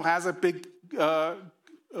 Venmo has a big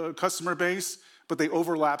customer base, but they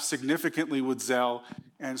overlap significantly with Zelle.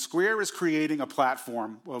 And Square is creating a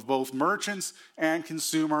platform of both merchants and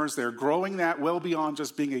consumers. They're growing that well beyond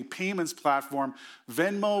just being a payments platform.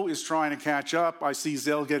 Venmo is trying to catch up. I see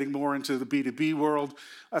Zelle getting more into the B2B world.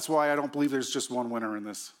 That's why I don't believe there's just one winner in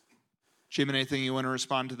this. Jim, anything you want to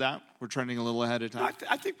respond to that? We're trending a little ahead of time.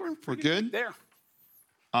 I think we're pretty good there.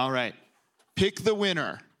 All right. Pick the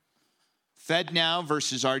winner. FedNow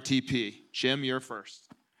versus RTP. Jim, you're first.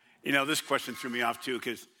 You know, this question threw me off too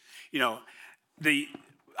because, you know,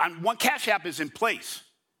 one Cash App is in place.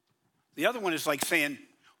 The other one is like saying,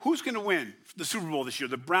 who's going to win the Super Bowl this year,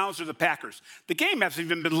 the Browns or the Packers? The game hasn't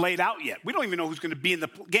even been laid out yet. We don't even know who's going to be in the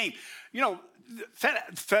game. You know,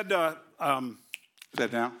 FedNow.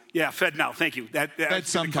 Yeah, FedNow. Thank you. Fed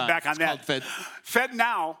sometime. Come back on it's that. Called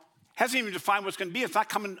FedNow hasn't even defined what's going to be. It's not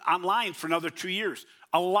coming online for another 2 years.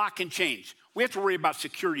 A lot can change. We have to worry about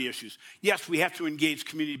security issues. Yes, we have to engage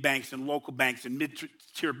community banks and local banks and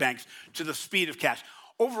mid-tier banks to the speed of cash.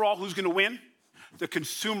 Overall, who's going to win? The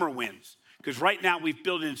consumer wins. Because right now we've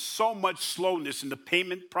built in so much slowness in the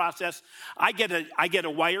payment process. I get a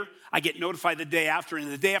wire, I get notified the day after,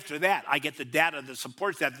 and the day after that, I get the data that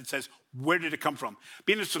supports that says, where did it come from?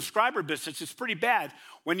 Being a subscriber business, it's pretty bad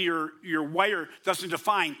when your wire doesn't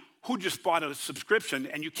define who just bought a subscription,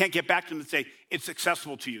 and you can't get back to them and say, it's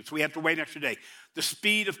accessible to you. So we have to wait an extra day. The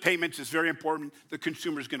speed of payments is very important. The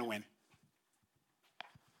consumer's going to win.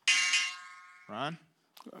 Ron?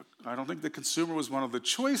 I don't think the consumer was one of the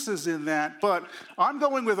choices in that, but I'm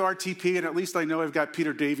going with RTP, and at least I know I've got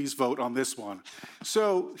Peter Davies' vote on this one.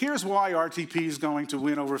 So here's why RTP is going to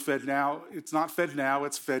win over FedNow. It's not FedNow,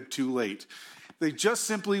 it's Fed too late. They just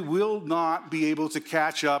simply will not be able to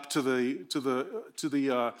catch up to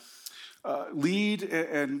the lead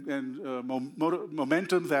and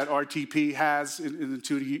momentum that RTP has in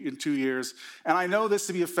 2 years. And I know this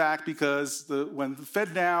to be a fact because when the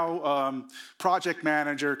FedNow project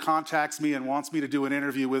manager contacts me and wants me to do an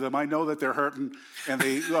interview with them, I know that they're hurting and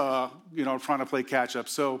they trying to play catch up.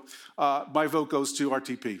 So my vote goes to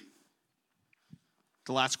RTP.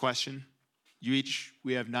 The last question.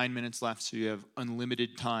 We have 9 minutes left, so you have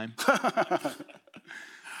unlimited time.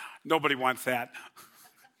 Nobody wants that.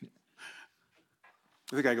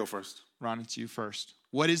 I think I go first. Ron, it's you first.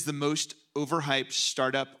 What is the most overhyped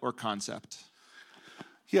startup or concept?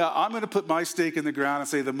 Yeah, I'm going to put my stake in the ground and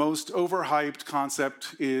say the most overhyped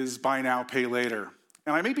concept is buy now, pay later.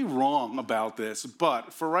 And I may be wrong about this,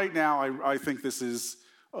 but for right now, I think this is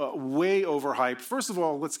way overhyped. First of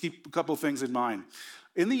all, let's keep a couple of things in mind.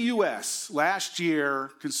 In the US, last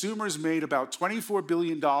year, consumers made about $24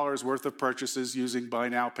 billion worth of purchases using buy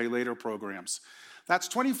now, pay later programs. That's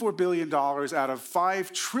 $24 billion out of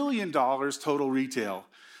 $5 trillion total retail.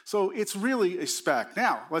 So it's really a spec.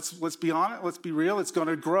 Now, let's be honest, let's be real, it's going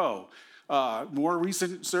to grow. More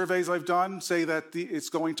recent surveys I've done say that it's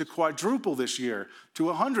going to quadruple this year to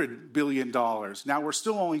 $100 billion. Now, we're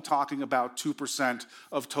still only talking about 2%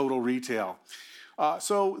 of total retail.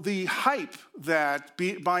 So the hype that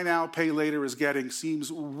buy now, pay later is getting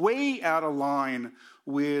seems way out of line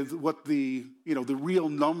with what the real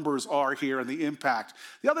numbers are here and the impact.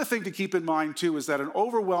 The other thing to keep in mind, too, is that an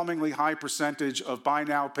overwhelmingly high percentage of buy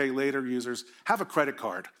now, pay later users have a credit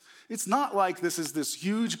card. It's not like this is this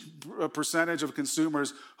huge percentage of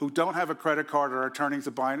consumers who don't have a credit card or are turning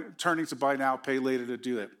to buy now, pay later to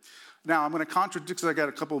do it. Now, I'm going to contradict because I got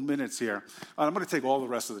a couple of minutes here. I'm going to take all the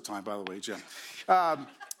rest of the time, by the way, Jim.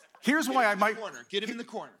 Here's why I might get him in the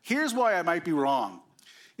corner. Here's why I might be wrong.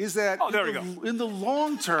 Is that in the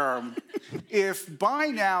long term, if buy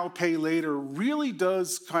now, pay later really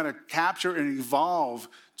does kind of capture and evolve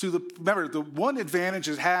remember, the one advantage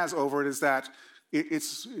it has over it is that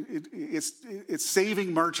it's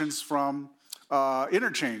saving merchants from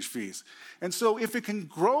interchange fees. And so if it can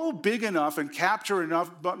grow big enough and capture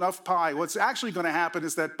enough pie, what's actually going to happen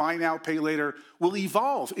is that buy now, pay later will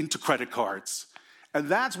evolve into credit cards. And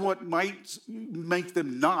that's what might make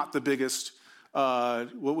them not the biggest,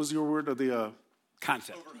 what was your word? The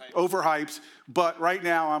concept. Overhyped. But right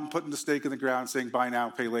now I'm putting the stake in the ground saying buy now,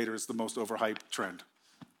 pay later is the most overhyped trend.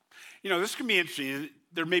 This can be interesting.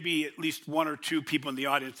 There may be at least one or two people in the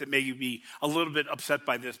audience that may be a little bit upset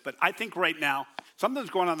by this, but I think right now something's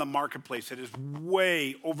going on in the marketplace that is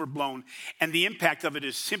way overblown, and the impact of it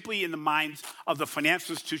is simply in the minds of the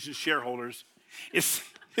financial institution shareholders.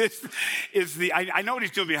 I know what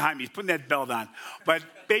he's doing behind me. He's putting that belt on. But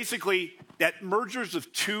basically, that mergers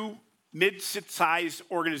of two mid-sized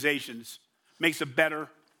organizations makes a better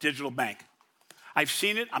digital bank. I've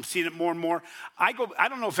seen it. I'm seeing it more and more. I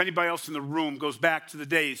don't know if anybody else in the room goes back to the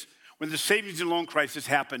days when the savings and loan crisis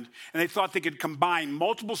happened and they thought they could combine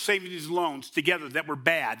multiple savings and loans together that were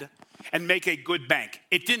bad and make a good bank.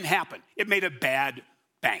 It didn't happen. It made a bad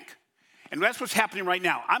bank. And that's what's happening right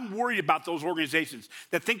now. I'm worried about those organizations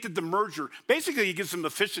that think that the merger, basically it gives them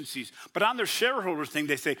efficiencies, but on their shareholders thing,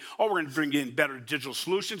 they say, we're going to bring in better digital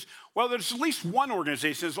solutions. Well, there's at least one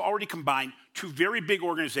organization that's already combined two very big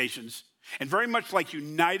organizations, and very much like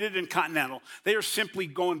United and Continental, they are simply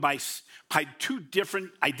going by two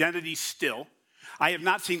different identities still. I have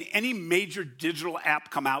not seen any major digital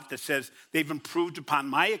app come out that says they've improved upon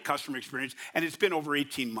my customer experience, and it's been over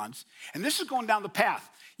 18 months. And this is going down the path.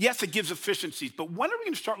 Yes, it gives efficiencies, but when are we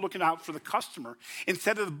going to start looking out for the customer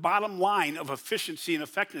instead of the bottom line of efficiency and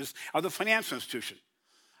effectiveness of the financial institution?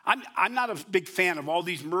 I'm not a big fan of all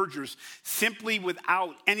these mergers simply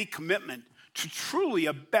without any commitment to truly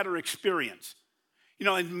a better experience.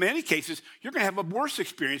 In many cases, you're going to have a worse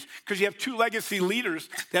experience because you have two legacy leaders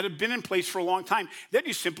that have been in place for a long time. Then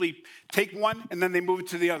you simply take one and then they move it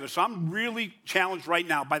to the other. So I'm really challenged right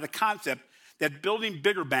now by the concept that building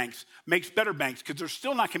bigger banks makes better banks because they're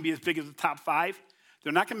still not going to be as big as the top five.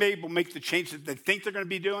 They're not going to be able to make the change that they think they're going to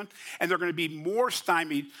be doing, and they're going to be more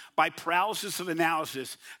stymied by paralysis of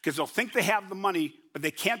analysis because they'll think they have the money, but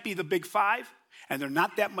they can't be the big five, and they're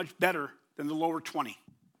not that much better than the lower 20.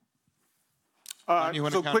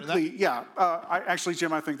 So quickly, actually,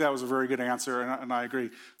 Jim, I think that was a very good answer, and I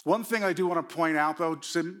agree. One thing I do want to point out, though,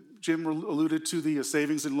 Jim alluded to the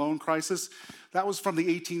savings and loan crisis. That was from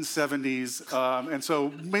the 1870s, and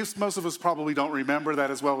so most of us probably don't remember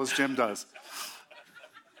that as well as Jim does.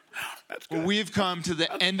 Well, we've come to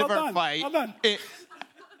the end of our fight. Well done.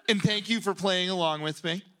 And thank you for playing along with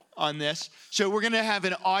me on this. So we're going to have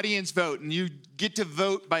an audience vote, and you get to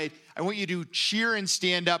vote by, I want you to cheer and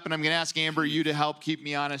stand up, and I'm going to ask Amber, you to help keep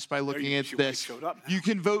me honest by looking at this. You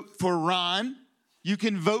can vote for Ron, you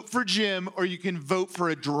can vote for Jim, or you can vote for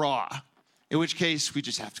a draw, in which case we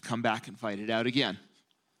just have to come back and fight it out again.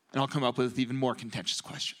 And I'll come up with even more contentious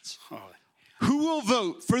questions. Who will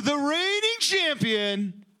vote for the reigning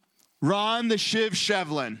champion, Ron the Shiv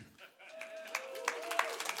Shevlin?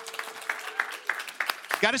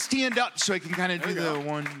 Got to stand up so I can kind of do the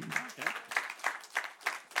one. Max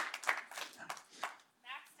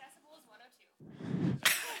decibel is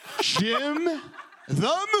 102. Jim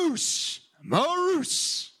the Moose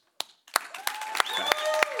Maroose.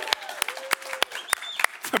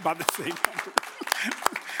 It's about the same number.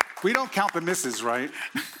 We don't count the misses, right?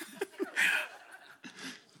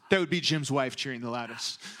 That would be Jim's wife cheering the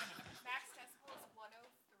loudest. Max decibel is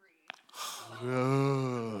 103.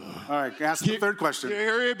 All right, ask the third question.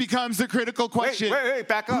 Here it becomes the critical question. Wait,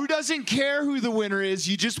 back up. Who doesn't care who the winner is?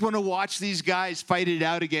 You just want to watch these guys fight it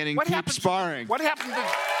out again and keep sparring. What happened to...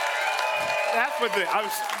 That's what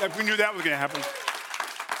we knew that was going to happen.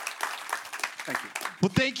 Thank you.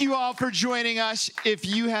 Well, thank you all for joining us. If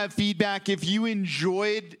you have feedback, if you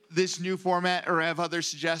enjoyed this new format or have other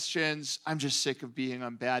suggestions, I'm just sick of being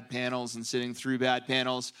on bad panels and sitting through bad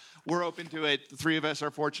panels. We're open to it. The three of us are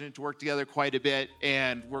fortunate to work together quite a bit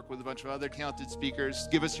and work with a bunch of other talented speakers.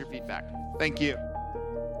 Give us your feedback. Thank you.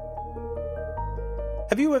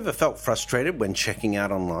 Have you ever felt frustrated when checking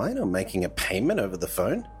out online or making a payment over the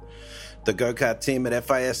phone? The Go-Kart team at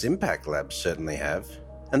FIS Impact Labs certainly have.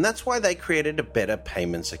 And that's why they created a better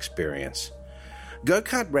payments experience.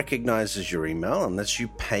 Go-Kart recognizes your email and lets you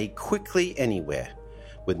pay quickly anywhere,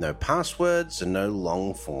 with no passwords and no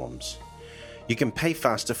long forms. You can pay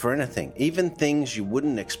faster for anything, even things you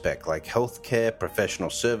wouldn't expect like healthcare, professional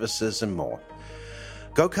services, and more.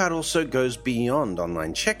 Go-Kart also goes beyond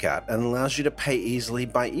online checkout and allows you to pay easily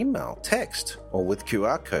by email, text, or with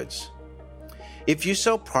QR codes. If you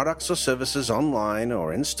sell products or services online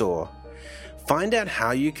or in-store, find out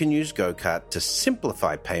how you can use Go-Kart to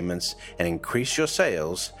simplify payments and increase your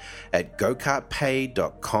sales at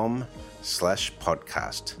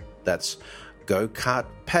gokartpay.com/podcast. That's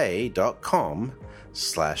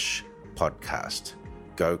gokartpay.com/podcast.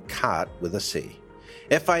 Go-Kart with a C.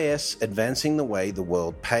 FIS, advancing the way the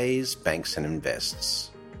world pays, banks, and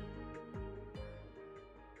invests.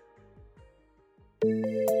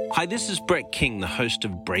 Hi, this is Brett King, the host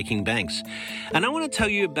of Breaking Banks, and I want to tell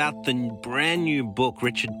you about the brand new book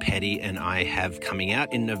Richard Petty and I have coming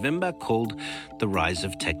out in November called The Rise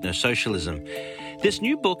of Technosocialism. This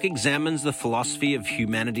new book examines the philosophy of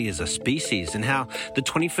humanity as a species and how the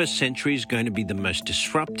 21st century is going to be the most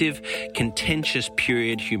disruptive, contentious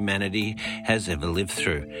period humanity has ever lived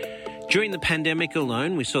through. During the pandemic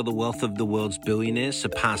alone, we saw the wealth of the world's billionaires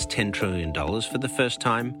surpass $10 trillion for the first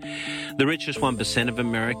time. The richest 1% of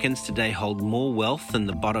Americans today hold more wealth than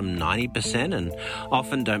the bottom 90% and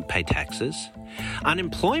often don't pay taxes.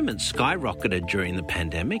 Unemployment skyrocketed during the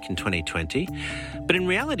pandemic in 2020, but in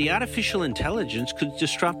reality, artificial intelligence could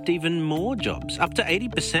disrupt even more jobs, up to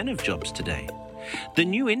 80% of jobs today. The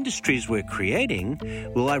new industries we're creating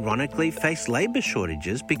will ironically face labour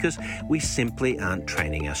shortages because we simply aren't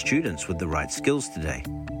training our students with the right skills today.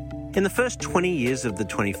 In the first 20 years of the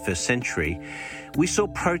 21st century, we saw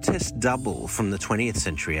protests double from the 20th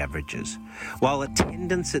century averages, while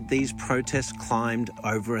attendance at these protests climbed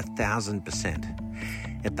over 1,000%.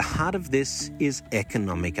 At the heart of this is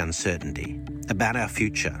economic uncertainty about our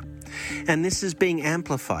future. And this is being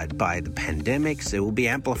amplified by the pandemics. It will be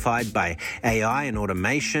amplified by AI and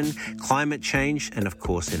automation, climate change, and of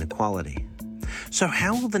course, inequality. So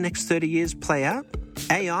how will the next 30 years play out?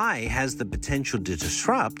 AI has the potential to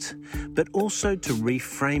disrupt, but also to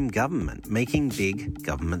reframe government, making big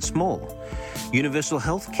government small. Universal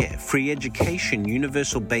healthcare, free education,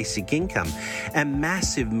 universal basic income, and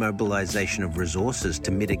massive mobilization of resources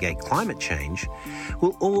to mitigate climate change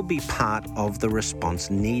will all be part of the response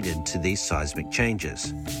needed to these seismic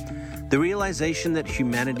changes. The realization that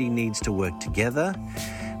humanity needs to work together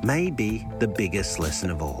may be the biggest lesson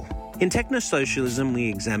of all. In Technosocialism, we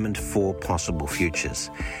examined 4 possible futures,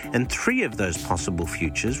 and 3 of those possible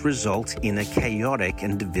futures result in a chaotic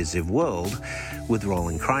and divisive world with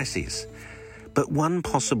rolling crises. But one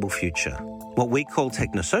possible future, what we call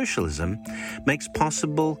Technosocialism, makes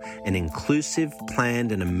possible an inclusive,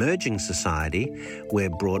 planned and emerging society where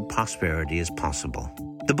broad prosperity is possible.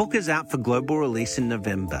 The book is out for global release in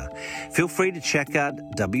November. Feel free to check out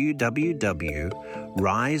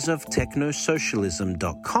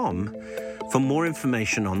www.riseoftechnosocialism.com for more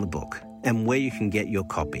information on the book and where you can get your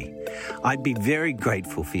copy. I'd be very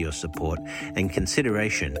grateful for your support and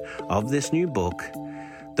consideration of this new book,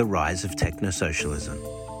 The Rise of Technosocialism.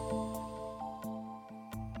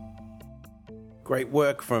 Great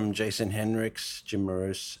work from Jason Henricks, Jim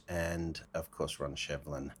Marous, and, of course, Ron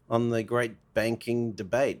Shevlin on the great banking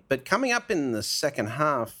debate. But coming up in the second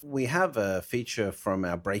half, we have a feature from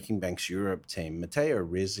our Breaking Banks Europe team. Matteo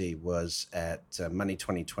Rizzi was at Money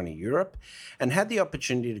 2020 Europe and had the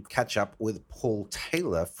opportunity to catch up with Paul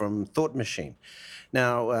Taylor from Thought Machine.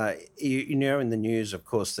 Now, you know in the news, of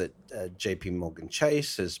course, that JP Morgan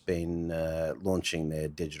Chase has been launching their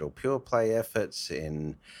digital pure play efforts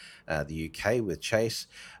in the UK with Chase.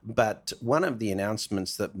 But one of the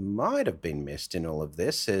announcements that might have been missed in all of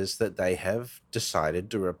this is that they have decided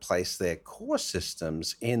to replace their core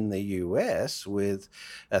systems in the US with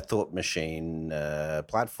a Thought Machine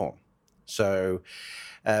platform. So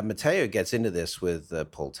Matteo gets into this with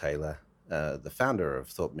Paul Taylor the founder of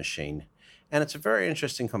Thought Machine. And it's a very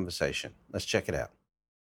interesting conversation. Let's check it out.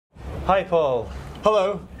 Hi, Paul.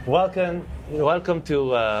 Hello. Welcome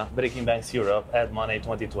to Breaking Banks Europe at Money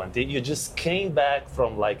 2020. You just came back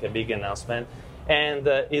from like a big announcement, and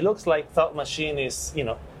it looks like Thought Machine is,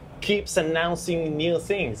 keeps announcing new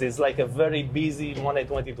things. It's like a very busy Money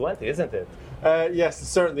 2020, isn't it? Yes, it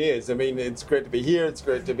certainly is. I mean, it's great to be here. It's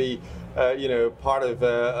great to be, part of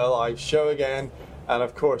a live show again. And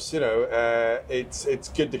of course, it's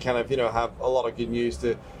good to kind of, have a lot of good news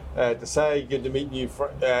to say. Good to meet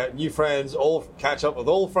new friends, catch up with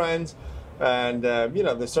old friends, and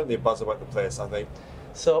there's certainly a buzz about the place, I think.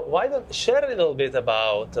 So why don't share a little bit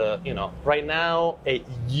about right now a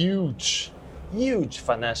huge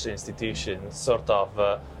financial institution sort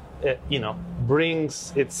of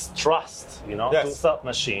brings its trust Yes. to Thought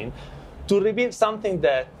Machine to rebuild something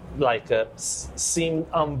that seemed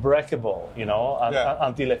unbreakable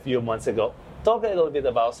until a few months ago. Talk a little bit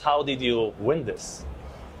about how did you win this?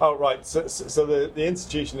 Oh, right. So the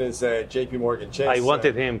institution is JP Morgan Chase. I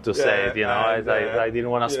wanted him to say it, I didn't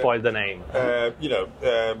want to spoil the name.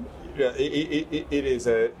 It is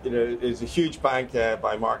a huge bank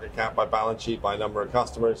by market cap, by balance sheet, by number of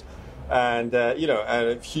customers, and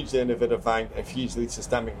a hugely innovative bank, a hugely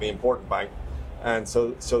systemically important bank. And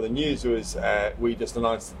so the news was we just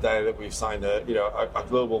announced today that we've signed a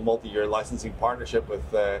global multi-year licensing partnership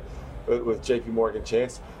with JP Morgan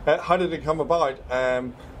Chase. How did it come about?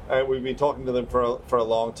 We've been talking to them for a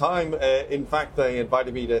long time. In fact, they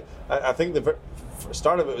invited me to. I think the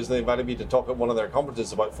start of it was they invited me to talk at one of their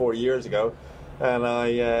conferences about 4 years ago, and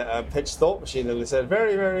I pitched Thought Machine, and they said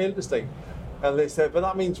very, very interesting. And they said, but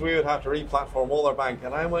that means we would have to re-platform all our bank.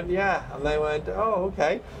 And I went, yeah. And they went, oh,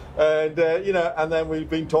 okay. And and then we've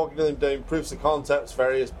been talking to them, doing proofs of concepts,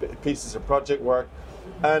 various pieces of project work.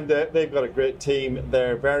 And they've got a great team.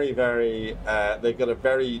 They're very, very. They've got a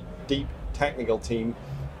very deep technical team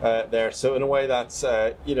there. So in a way, that's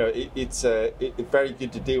it's very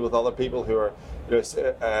good to deal with other people who are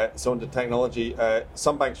so into technology.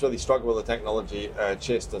 Some banks really struggle with the technology.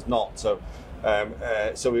 Chase does not. So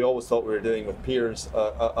we always thought we were dealing with peers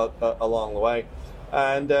along the way.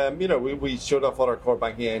 And we showed off what our core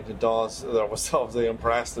banking engine does. They was obviously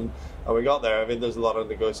impressed, and we got there. I mean, there's a lot of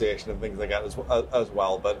negotiation and things like that as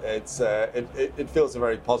well. But it feels a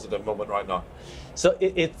very positive moment right now. So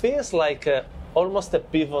it feels like almost a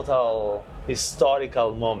pivotal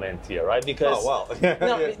historical moment here, right? Because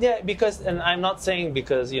because, and I'm not saying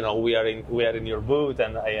because we are in your booth,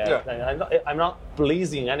 and I'm not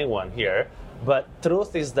pleasing anyone here. But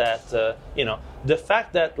truth is that the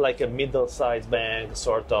fact that like a middle-sized bank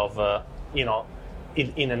sort of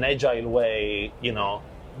in an agile way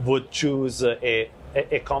would choose a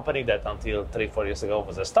company that until 3-4 years ago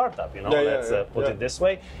was a startup, let's put it this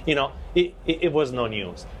way, it was no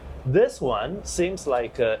news. This one seems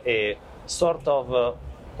like a sort of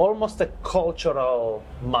almost a cultural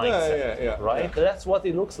mindset, right? Yeah. That's what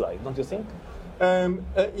it looks like, don't you think?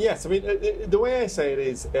 Yes, I mean the way I say it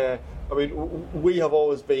is. We have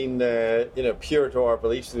always been, pure to our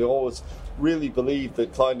beliefs. We always really believe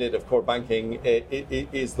that cloud-native core banking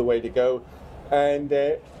is the way to go. And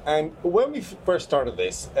when we first started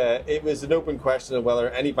this, it was an open question of whether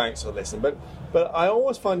any banks would listen. But I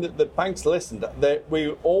always found that the banks listened. That we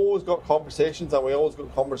always got conversations, and we always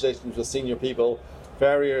got conversations with senior people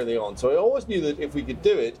very early on. So I always knew that if we could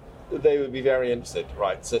do it, they would be very interested,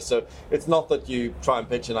 right? So it's not that you try and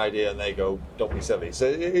pitch an idea and they go, "Don't be silly."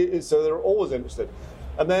 So they're always interested,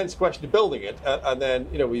 and then it's a question of building it. And then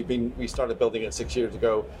we started building it 6 years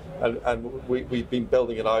ago, and we've been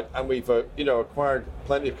building it out, and we've acquired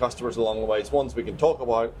plenty of customers along the way. It's ones we can talk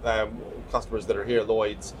about, customers that are here,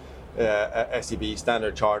 Lloyd's, SEB,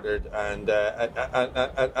 Standard Chartered,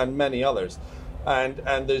 and many others. And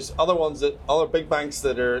there's other ones other big banks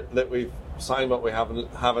that we've signed, but we haven't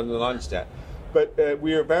announced yet. But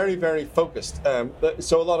we are very, very focused.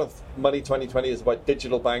 So a lot of Money 2020 is about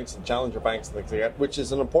digital banks and challenger banks and things like that, which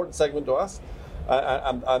is an important segment to us,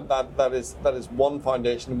 and that is one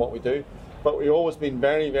foundation in what we do. But we've always been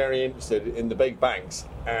very, very interested in the big banks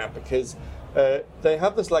because they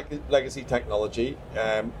have this legacy technology.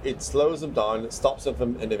 It slows them down. It stops them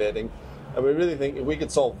from innovating. And we really think if we could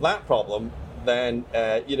solve that problem, then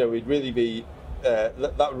we'd really be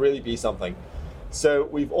that would really be something. So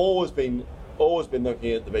we've always been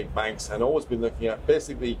looking at the big banks, and always been looking at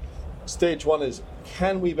basically stage one is,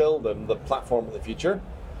 can we build them the platform of the future?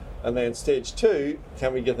 And then stage two,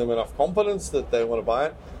 can we give them enough confidence that they want to buy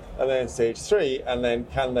it? And then stage 3, and then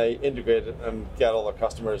can they integrate it and get all their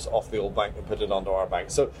customers off the old bank and put it onto our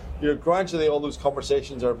bank? So gradually all those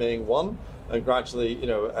conversations are being won, and gradually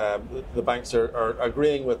the banks are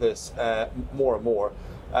agreeing with this more and more.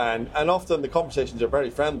 And often the conversations are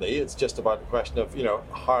very friendly. It's just about the question of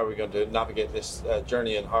how are we going to navigate this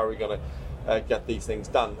journey, and how are we going to get these things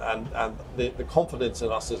done? And the confidence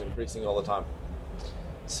in us is increasing all the time.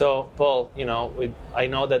 So, Paul, I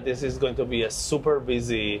know that this is going to be a super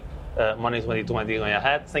busy Money 2020 going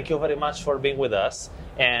ahead. Thank you very much for being with us.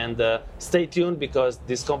 And stay tuned, because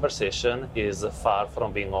this conversation is far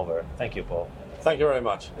from being over. Thank you, Paul. Thank you very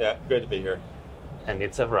much. Yeah, great to be here. And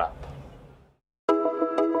it's a wrap.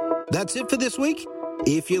 That's it for this week.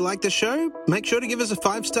 If you like the show, make sure to give us a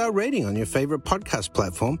 5-star rating on your favorite podcast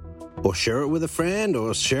platform, or share it with a friend,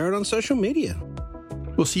 or share it on social media.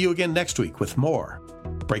 We'll see you again next week with more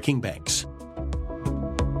Breaking Banks.